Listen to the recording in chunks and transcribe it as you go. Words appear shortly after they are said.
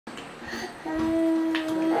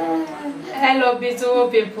Hello beautiful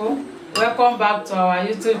people, welcome back to our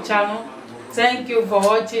YouTube channel. Thank you for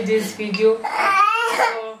watching this video.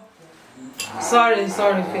 Sorry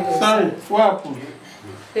Philip. Sorry, what happened?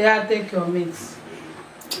 Yeah, take your mix.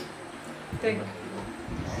 Take.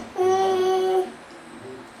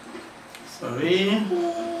 Sorry.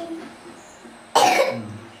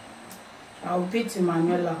 I'll beat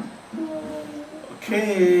Manuela.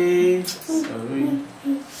 Okay. Sorry.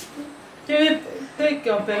 Take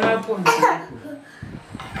your pineapple.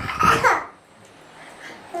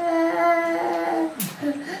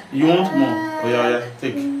 You want more? Oh yeah,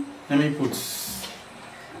 take. Let me put.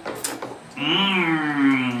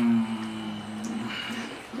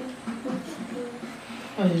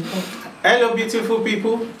 Hello beautiful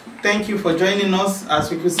people, thank you for joining us.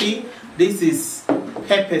 As you can see, this is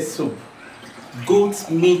pepper soup,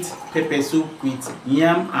 goat meat pepper soup with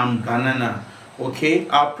yam and banana. Okay,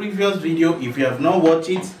 our previous video, if you have not watched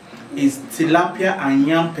it, is tilapia and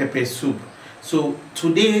yam pepper soup. So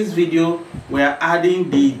today's video we are adding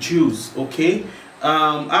the juice. Okay,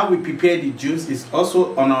 how we prepare the juice is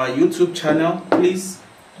also on our YouTube channel. Please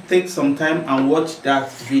take some time and watch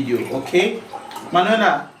that video. Okay,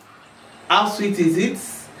 Manuela, how sweet is it?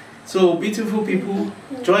 So beautiful people,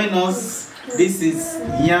 join us. This is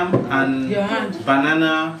yam and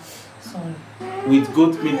banana with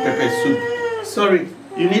goat meat pepper soup. Sorry,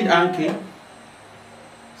 you need anke.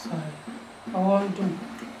 Sorry, I want to.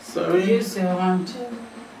 Sorry. Use your hand.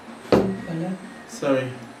 Sorry.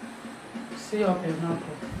 See your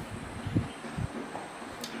pineapple.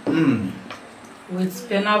 With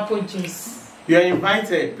pineapple juice. You are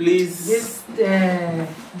invited, please. This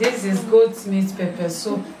is goat meat pepper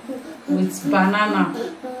soup with banana.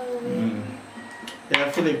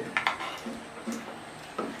 Yeah, Philip.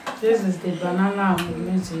 This is the banana I'm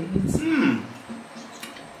going to eat.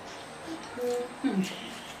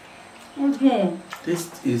 Okay. This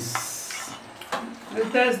is. I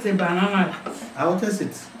taste the banana. I will taste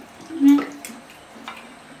it.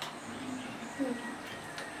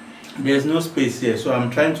 There's no space here, so I'm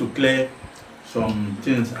trying to clear some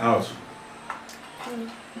things out.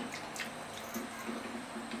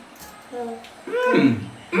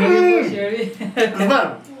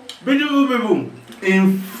 Beautiful people.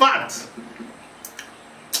 In fact,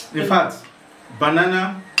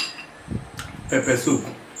 banana pepper soup.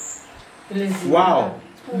 Wow.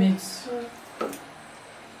 Mix.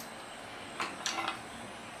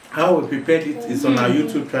 How we prepared it is on our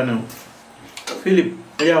YouTube channel. Philip,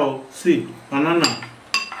 yeah, see, banana.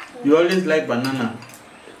 You always like banana.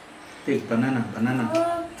 Take banana.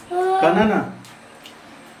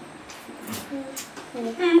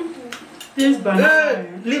 This banana. Hey,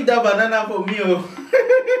 leave that banana for me, oh.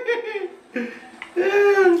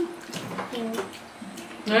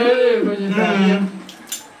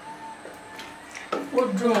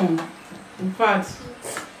 In fact,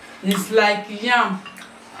 it's like yam.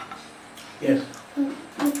 Yes.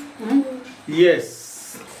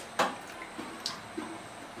 Yes.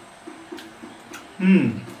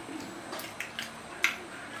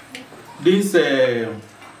 This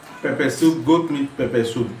pepper soup, goat meat pepper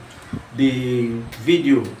soup, the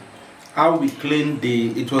video how we cleaned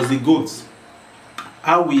it was the goats,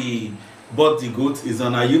 how we bought the goat is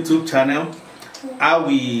on our YouTube channel. How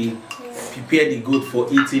we prepare the goat for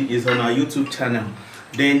eating is on our YouTube channel.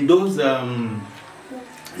 Then those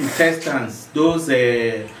intestines, those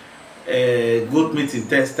goat meat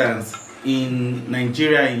intestines, in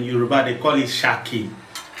Nigeria, in Yoruba, they call it shaki.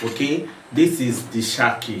 Okay, this is the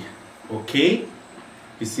shaki. Okay,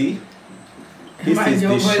 you see, this is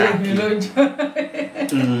the shaki.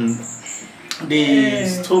 The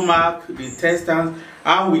stomach, the intestines,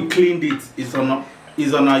 how we cleaned it is on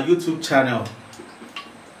our YouTube channel.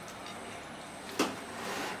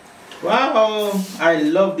 Wow, I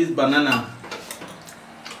love this banana.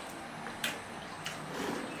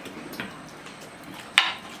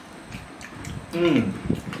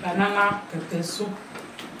 Banana pepper soup.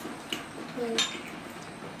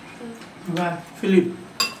 Wow. Philip,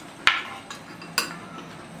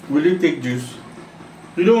 will you take juice?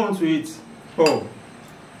 You don't want to eat. Oh.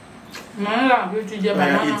 Banana, you take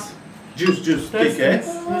banana. Eat. Juice, take it.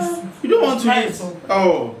 You don't want to eat.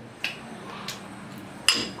 Oh.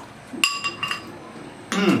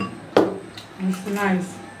 It's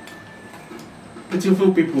nice.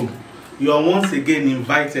 Beautiful people, you are once again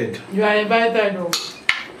invited. You are invited, though.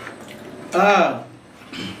 Yeah.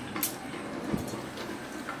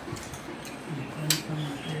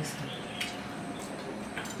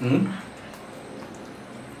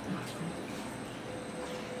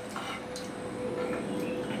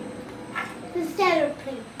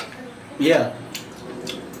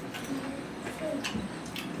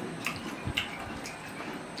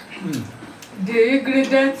 the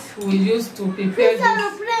ingredients we use to prepare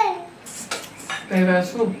this pepper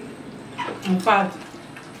soup. In fact,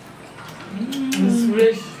 it's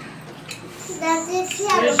rich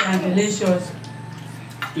and delicious.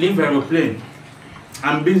 Leave aeroplane.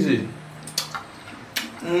 I'm busy.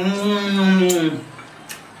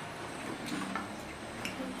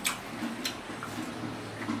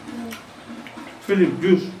 Philip,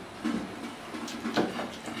 juice.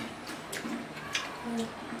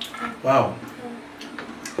 Wow.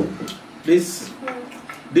 This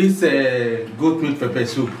goat meat pepper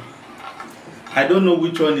soup. I don't know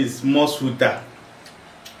which one is more sweeter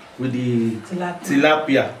with the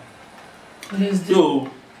tilapia. So,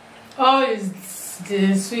 oh, it's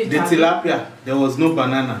the sweet. The tilapia, there was no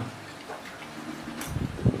banana.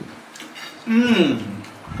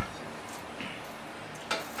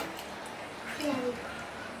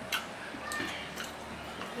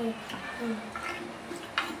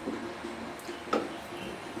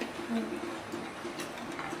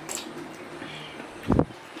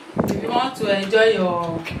 If you want to enjoy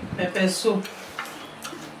your pepper soup,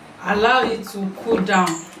 allow it to cool down.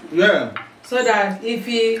 Yeah. So that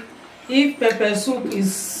if pepper soup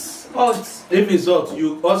is hot, if it's hot,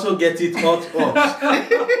 you also get it hot.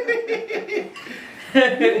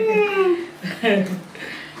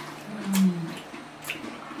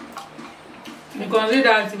 You can see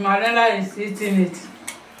that Marella is eating it.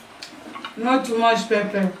 Not too much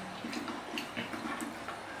pepper.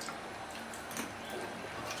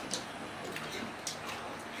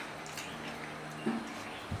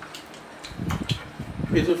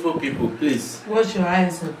 Beautiful people, please wash your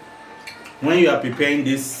eyes up. When you are preparing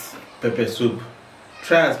this pepper soup,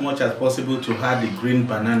 try as much as possible to add the green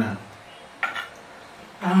banana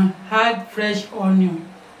and add fresh onion.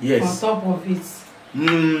 Yes. On top of it.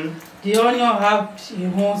 The onion have its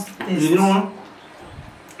own taste. You know,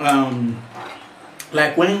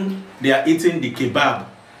 like when they are eating the kebab,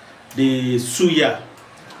 the suya,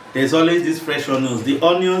 there's always these fresh onions. The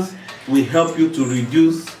onions will help you to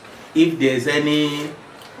reduce if there's any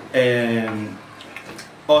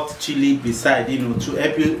hot chili beside, you know, to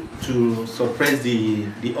help you to suppress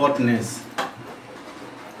the hotness.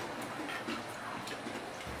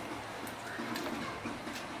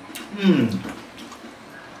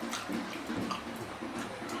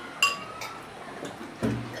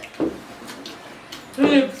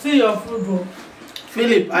 Philip, see your food, bro.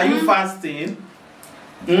 Philip, are you fasting?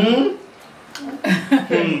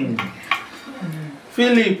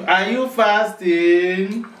 Philip, are you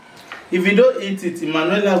fasting? If you don't eat it,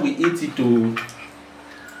 Emanuela will eat it too.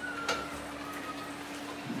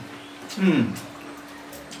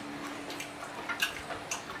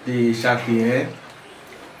 The shaki, eh?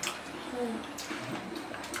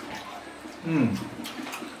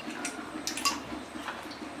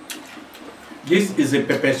 This is a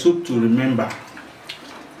pepper soup to remember.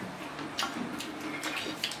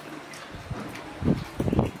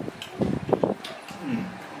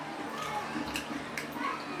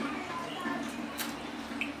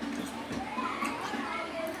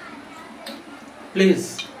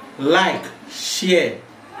 Please like, share,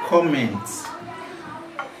 comment.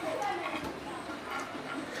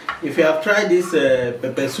 If you have tried this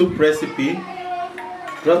pepper soup recipe,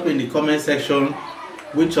 drop in the comment section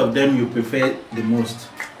which of them you prefer the most.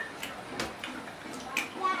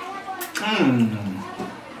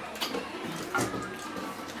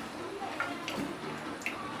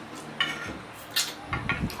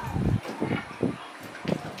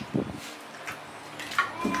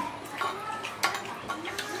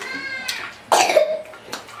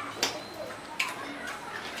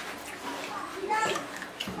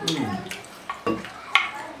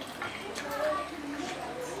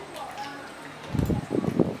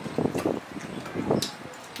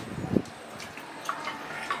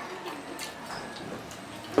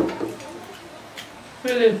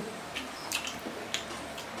 Philip.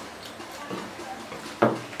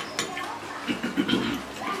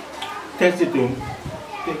 Taste it too.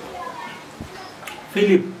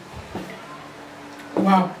 Philip.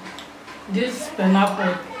 Wow. This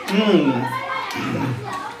pineapple.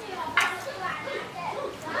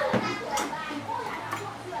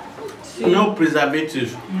 No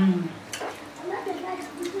preservatives.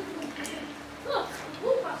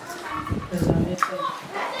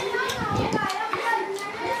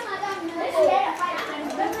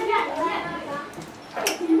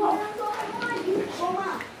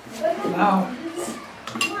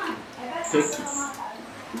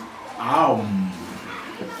 Wow.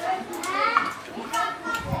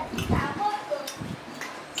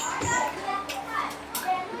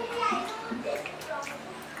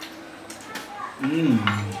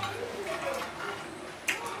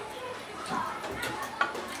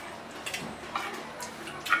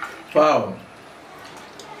 Wow.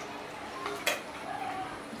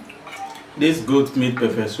 This goat meat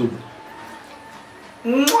pepper soup.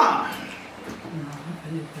 Mwah!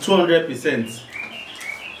 200%.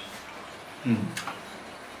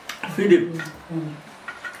 Feed it.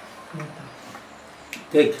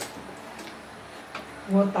 Take.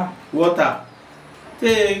 Water. Water.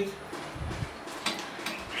 Take.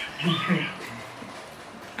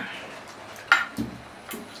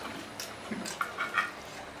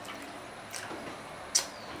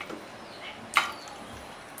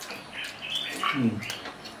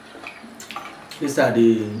 These are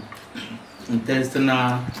the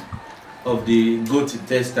intestinal of the goat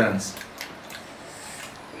intestines.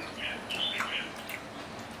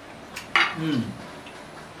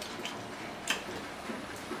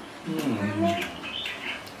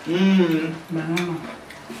 Banana.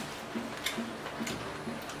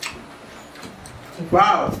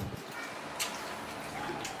 Wow.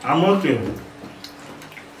 I'm okay.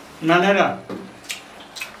 Nanera.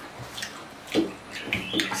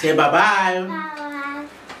 Say bye-bye. Bye.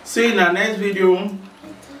 See you in the next video.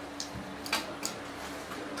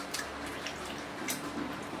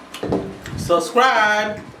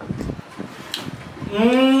 Subscribe.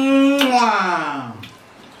 Mwah.